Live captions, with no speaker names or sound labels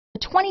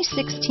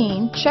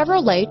2016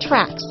 Chevrolet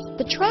Trax.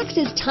 The Trax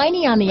is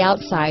tiny on the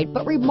outside,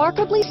 but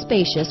remarkably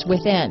spacious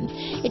within.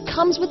 It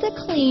comes with a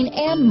clean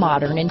and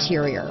modern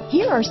interior.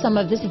 Here are some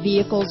of this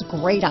vehicle's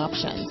great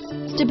options: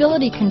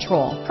 stability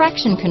control,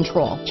 traction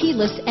control,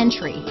 keyless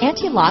entry,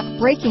 anti-lock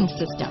braking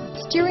system,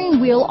 steering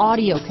wheel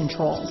audio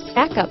controls,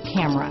 backup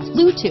camera,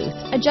 Bluetooth,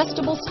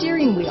 adjustable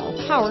steering wheel,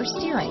 power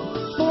steering,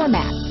 floor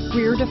mats,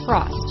 rear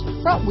defrost,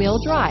 front wheel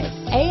drive,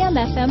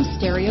 AM/FM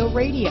stereo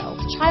radio,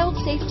 child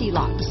safety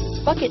locks,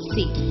 bucket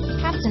seats,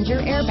 passenger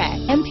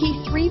airbag,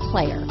 MP3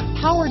 player,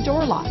 power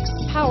door locks,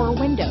 power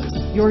windows.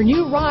 Your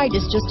new ride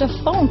is just a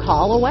phone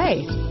call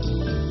away.